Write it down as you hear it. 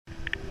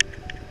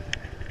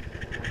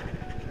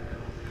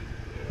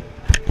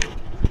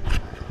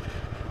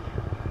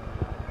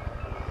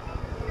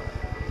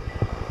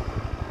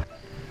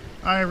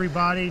Hi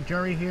everybody,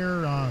 Jerry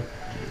here.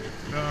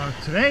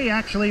 Today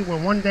actually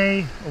we're one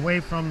day away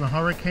from the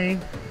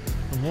hurricane.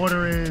 The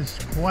water is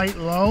quite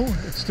low.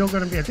 It's still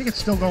going to be, I think it's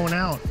still going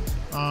out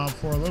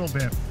for a little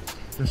bit.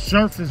 The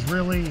surf is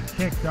really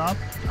kicked up.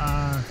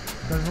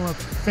 Doesn't look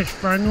fish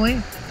friendly.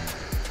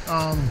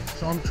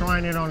 So I'm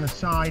trying it on the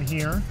side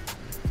here.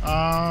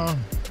 I'm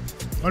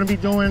going to be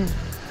doing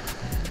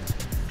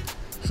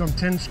some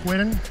PENN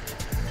Squidding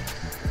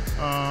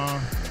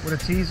with a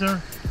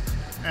teaser,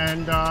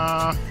 and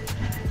I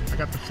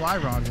got the fly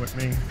rod with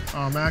me.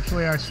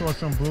 Actually, I saw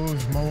some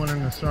blues mulling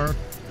in the surf,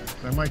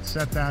 so I might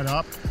set that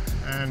up.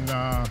 And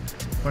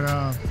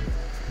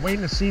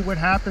waiting to see what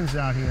happens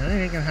out here.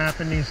 Anything can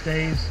happen these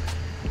days.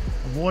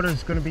 The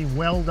water's going to be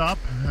welled up.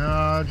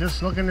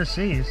 Just looking to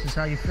see. This is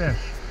how you fish.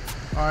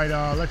 All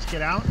right, let's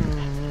get out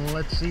and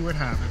let's see what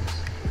happens.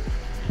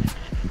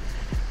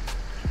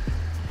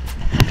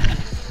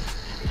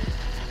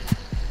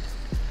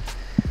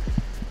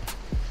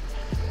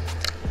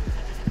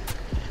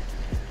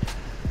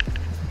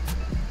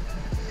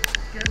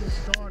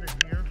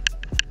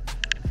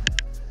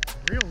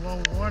 Real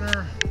low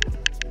water.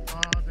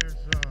 There's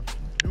a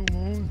new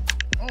moon.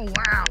 Oh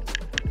wow,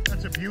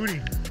 that's a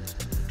beauty.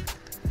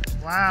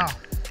 Wow,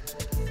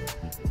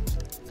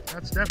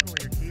 that's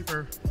definitely a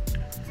keeper.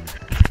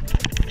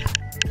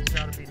 He's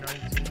got to be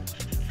 19.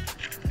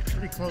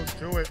 Pretty close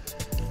to it.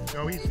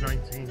 No, he's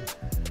 19.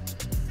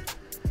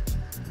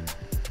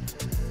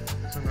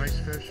 It's a nice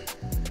fish.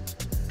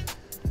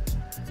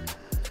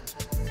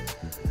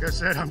 Like I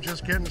said, I'm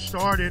just getting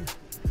started.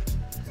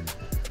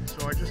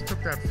 So I just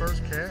took that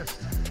first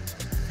cast,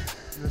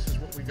 and this is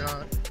what we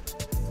got.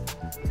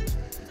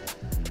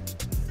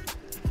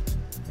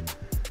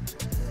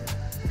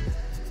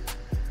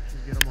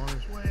 Just get him on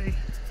his way.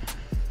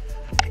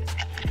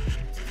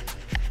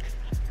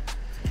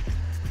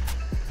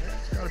 Yeah,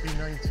 it's got to be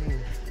 19.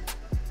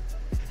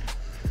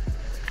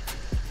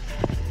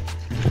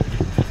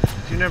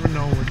 You never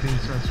know with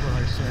these, that's what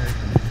I say.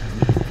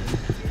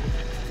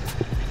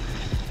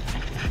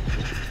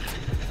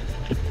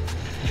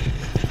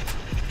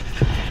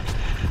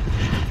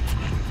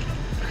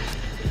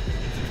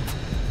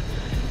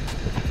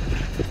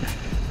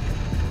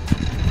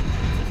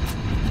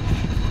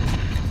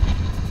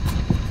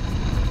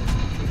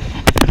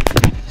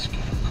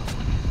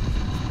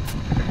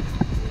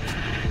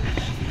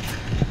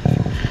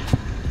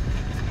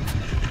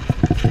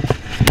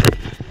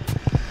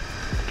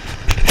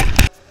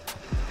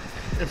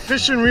 If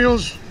fishing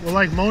reels were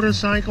like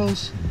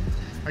motorcycles,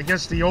 I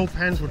guess the old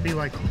Penns would be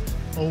like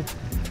old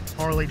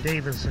Harley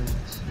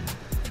Davidsons.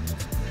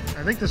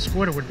 I think the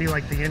Squidder would be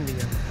like the Indian.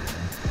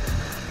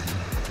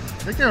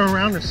 I think they were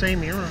around the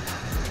same era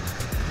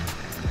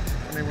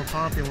when they were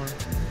popular.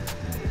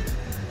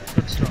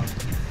 Good stuff.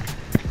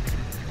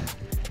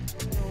 I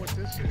don't know what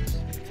this is.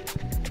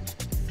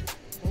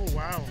 Oh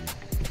wow,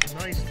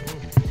 nice blue.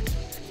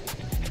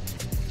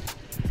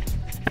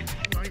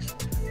 Nice.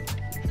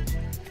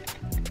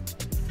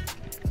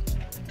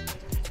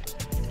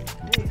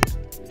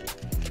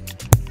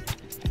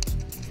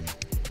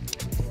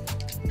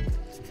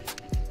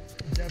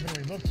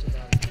 Definitely looks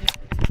about it.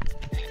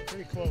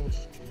 Pretty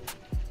close.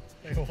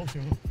 They all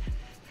do.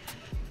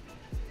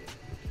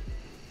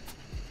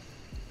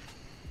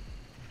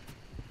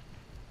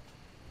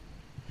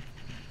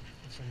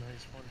 That's a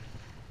nice one.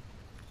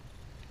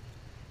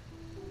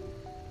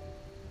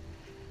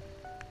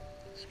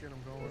 Let's get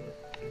them going.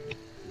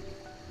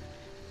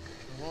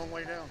 A long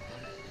way down.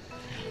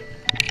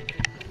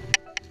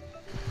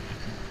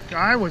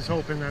 I was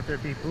hoping that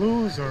there'd be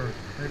blues or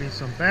maybe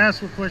some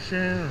bass would push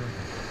in, or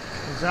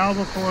there's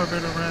albacore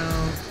been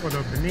around, or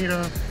the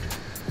bonita,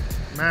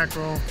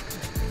 mackerel.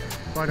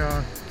 But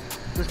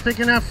just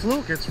picking that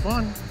fluke, it's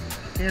fun.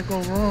 Can't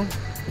go wrong.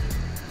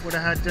 Would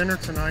have had dinner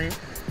tonight.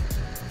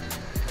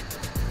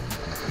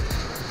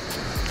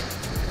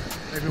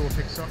 Maybe we'll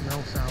pick something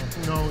else out.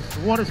 Who knows?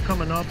 The water's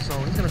coming up, so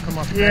it's gonna come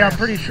up. Yeah, fast. I'm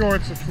pretty sure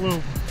it's a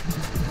fluke.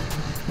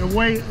 They're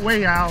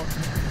way out.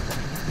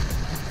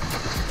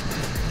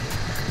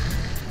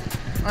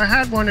 I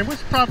had one. It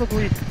was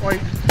probably like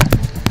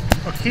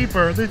a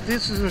keeper.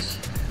 This is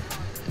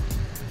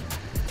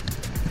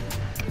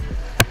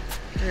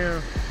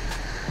yeah.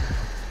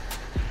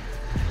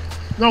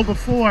 No,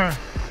 before.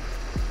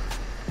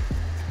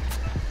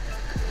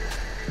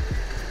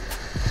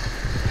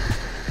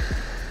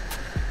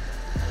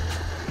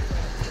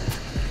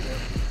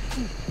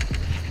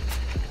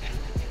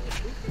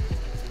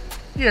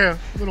 Yeah,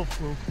 little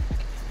fluke.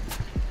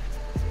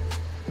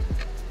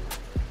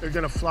 They're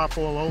gonna flop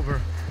all over.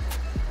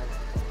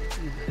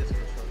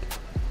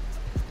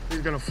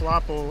 He's gonna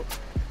flop all.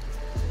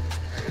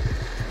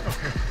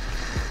 Okay.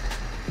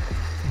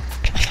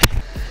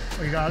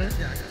 Oh, you got it?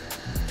 Yeah, I got it.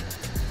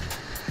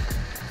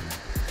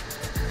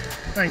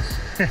 Thanks.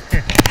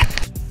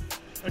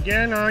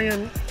 Again,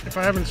 if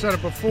I haven't said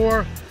it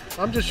before,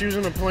 I'm just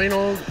using a plain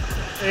old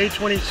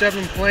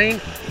A27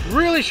 plane.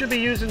 Really should be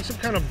using some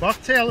kind of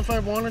bucktail if I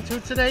wanted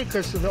to today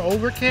because of the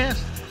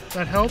overcast.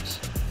 That helps.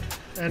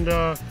 And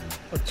a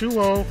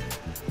 2.0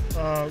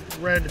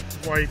 red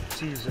white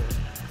teaser.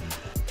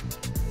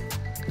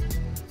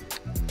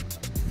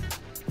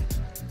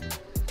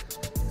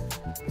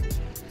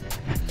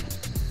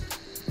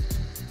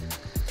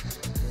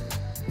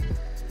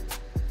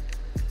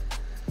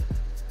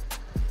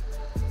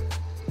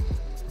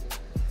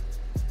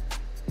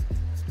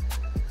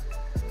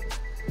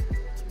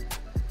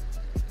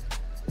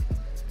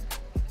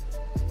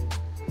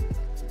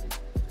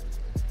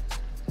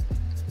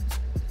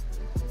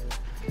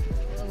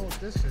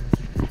 This is.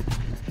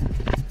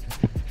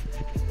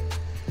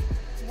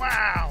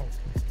 Wow.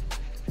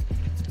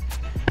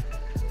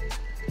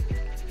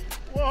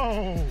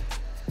 Whoa.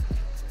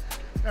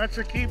 That's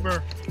a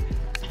keeper.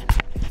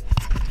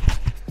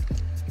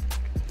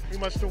 He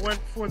must have went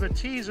for the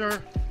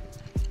teaser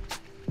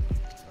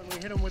and we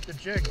hit him with the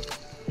jig.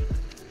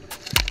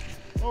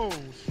 Oh.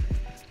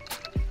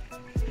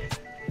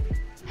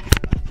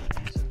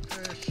 Some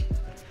fish.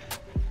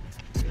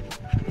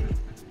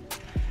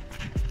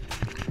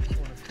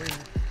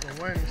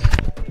 Lens.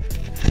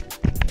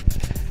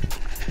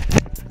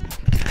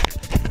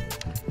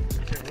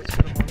 Okay, let's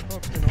get him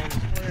unhooked and on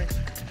his way.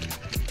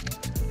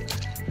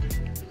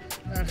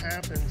 That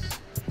happens.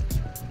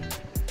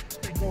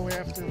 They go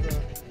after the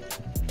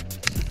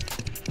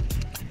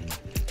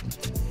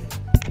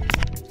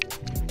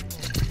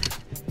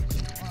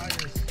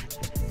pliers.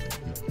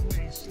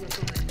 Way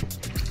slippery.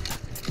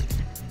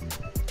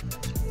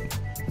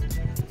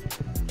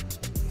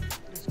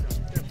 This guy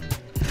definitely.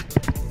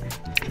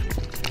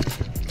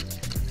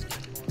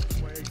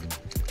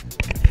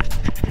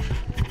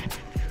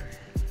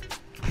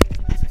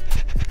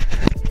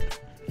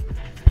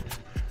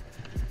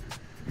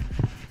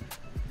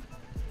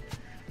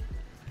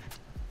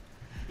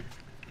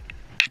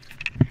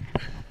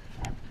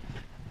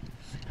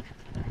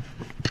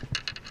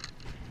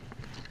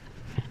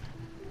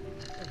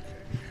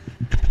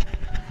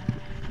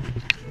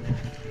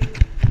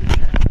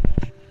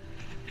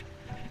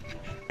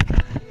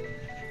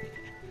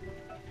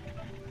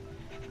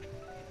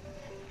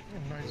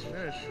 Nice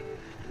fish.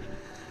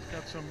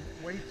 Got some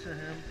weight to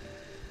him.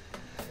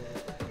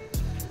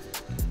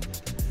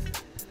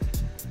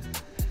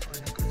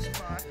 Find a good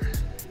spot.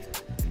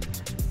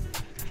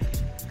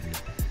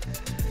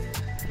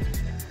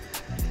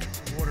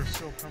 The water's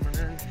still coming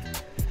in.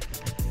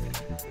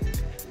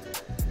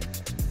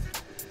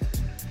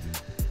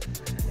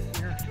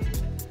 Here.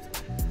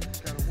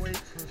 Gotta wait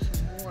for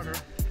some water.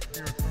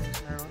 Here it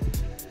comes now.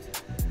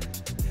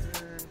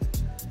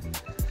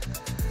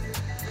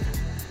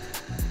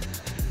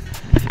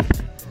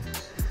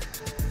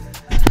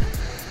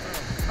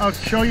 I'll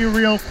show you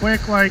real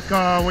quick, like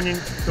when you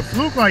the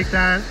fluke like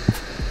that,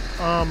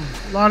 a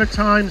lot of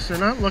times they're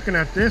not looking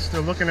at this,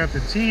 they're looking at the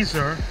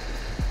teaser,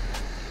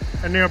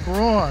 and they're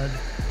broad,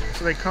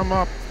 so they come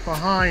up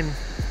behind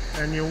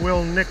and you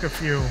will nick a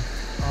few,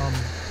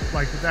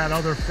 like that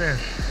other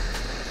fish,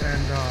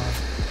 and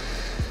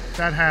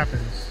that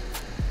happens.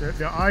 They're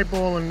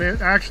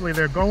eyeballing, actually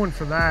they're going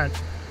for that,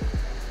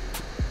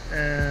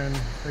 and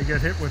they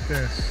get hit with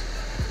this.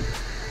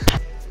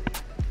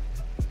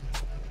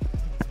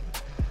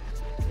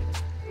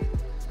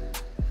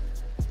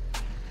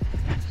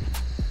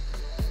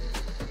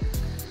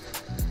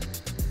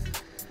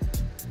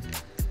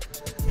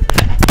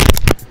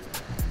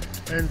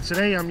 And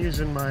today I'm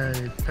using my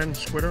PENN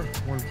Squidder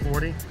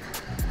 140.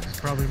 It's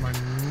probably my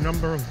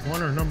number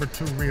 1 or number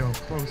 2 reel,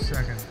 close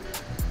second,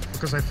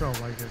 because I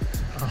felt like it.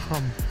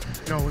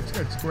 No,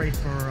 it's great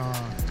for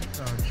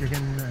jigging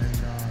and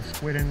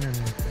squidding and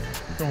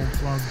throwing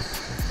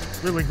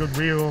plugs. Really good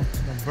reel,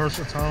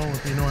 versatile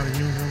if you know how to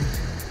use them.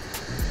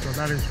 So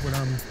that is what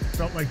I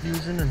felt like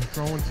using and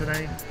throwing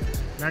today.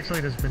 And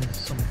actually there's been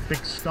some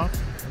big stuff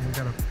and we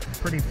got a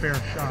pretty fair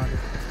shot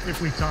if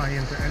we tie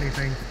into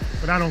anything,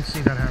 but I don't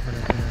see that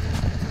happening today.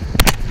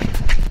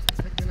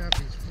 Picking out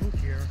these fluke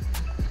here,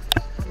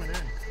 coming in.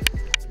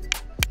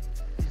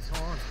 He's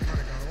hard, kind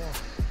of got off.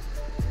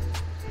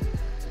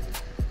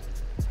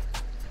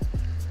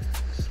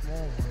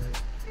 Small one.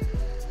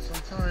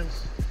 Sometimes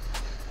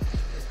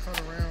they cut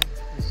around.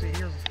 You see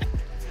here's.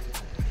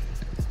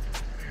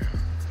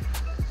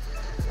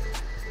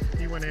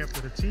 He went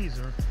after the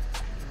teaser.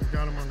 We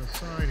got him on the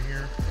side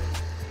here.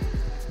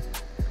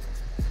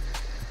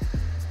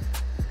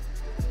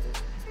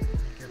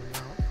 Get him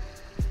out.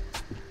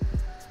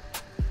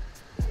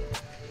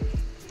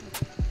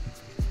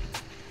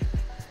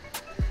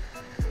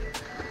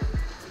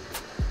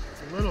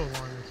 The little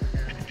ones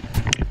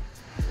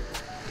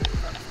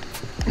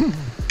again.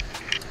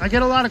 I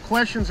get a lot of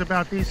questions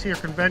about these here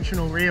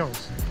conventional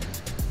reels,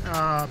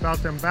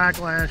 about them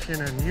backlashing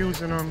and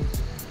using them.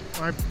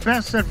 My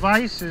best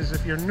advice is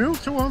if you're new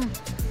to them,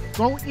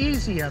 go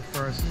easy at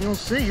first. You'll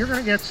see you're going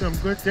to get some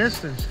good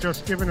distance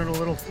just giving it a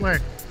little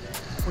flick.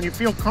 When you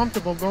feel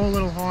comfortable, go a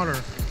little harder.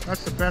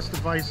 That's the best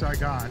advice I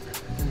got.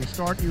 When you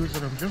start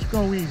using them, just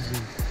go easy.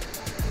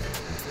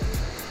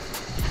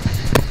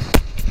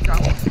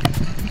 Got one.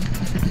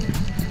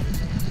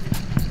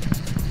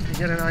 You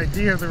get an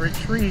idea of the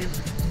retrieve.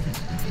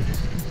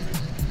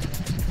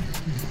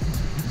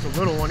 It's a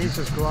little one. He's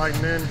just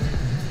gliding in.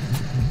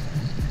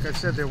 Like I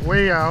said, they're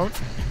way out.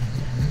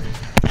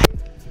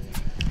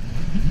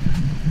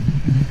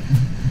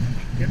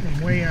 Getting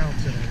them way out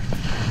today.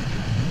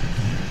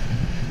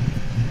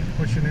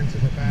 Pushing into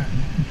the back.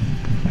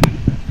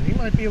 And he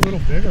might be a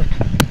little bigger.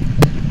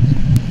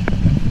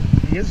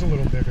 He is a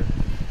little bigger.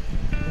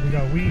 We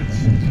got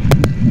weeds.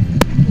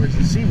 Where's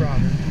the sea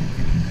robin?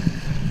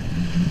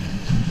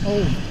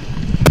 Oh,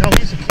 no,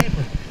 he's a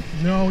keeper.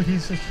 No,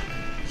 he's a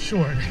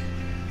short.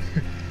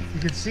 You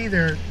can see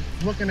they're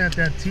looking at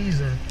that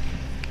teaser.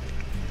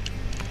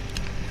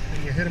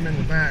 And you hit him in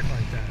the back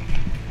like that.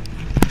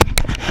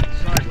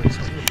 Sideways,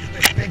 so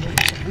big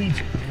with some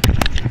weeds.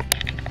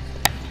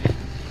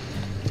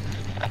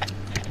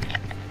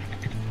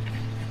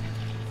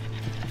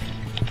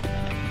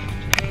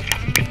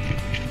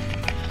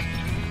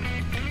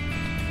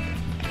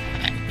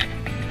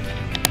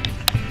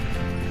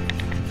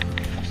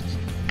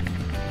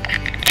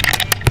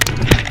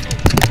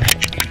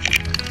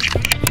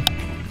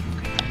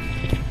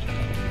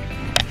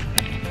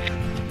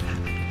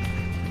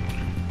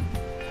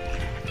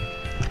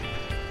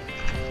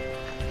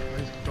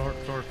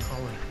 Dark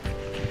color.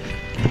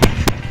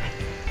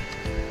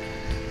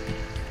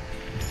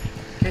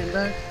 Came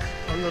back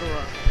under the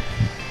rock.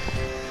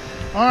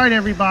 All right,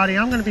 everybody,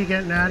 I'm going to be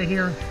getting out of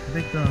here. I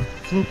think the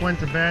Fluke went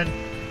to bed.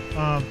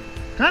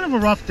 Kind of a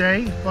rough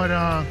day, but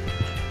I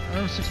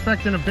was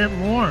expecting a bit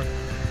more.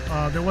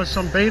 There was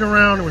some bait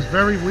around. It was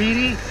very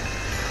weedy,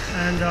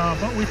 and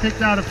but we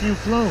picked out a few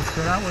flukes,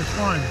 so that was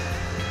fun.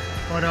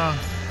 But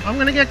I'm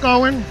going to get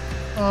going.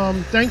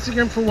 Thanks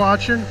again for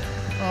watching.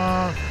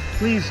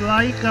 Please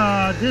like,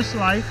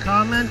 dislike,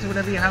 comment,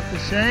 whatever you have to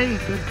say,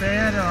 good,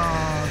 bad,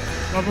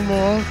 love them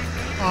all.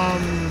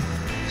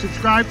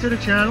 Subscribe to the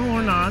channel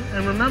or not,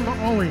 and remember,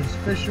 always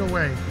fish your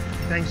way.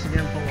 Thanks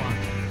again for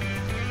watching.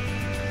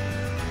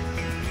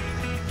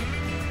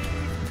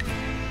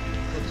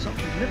 Look,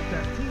 something nipped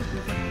that teeth.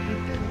 Look like it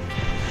nipped in.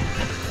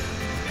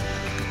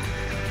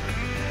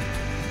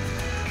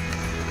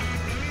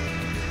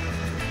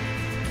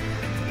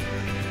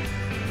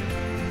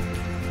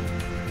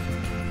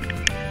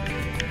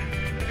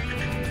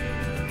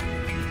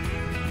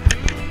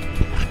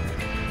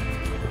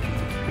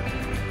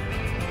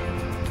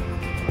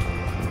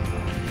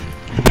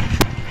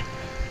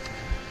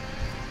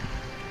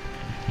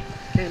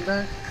 Came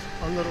back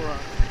on Little Rock.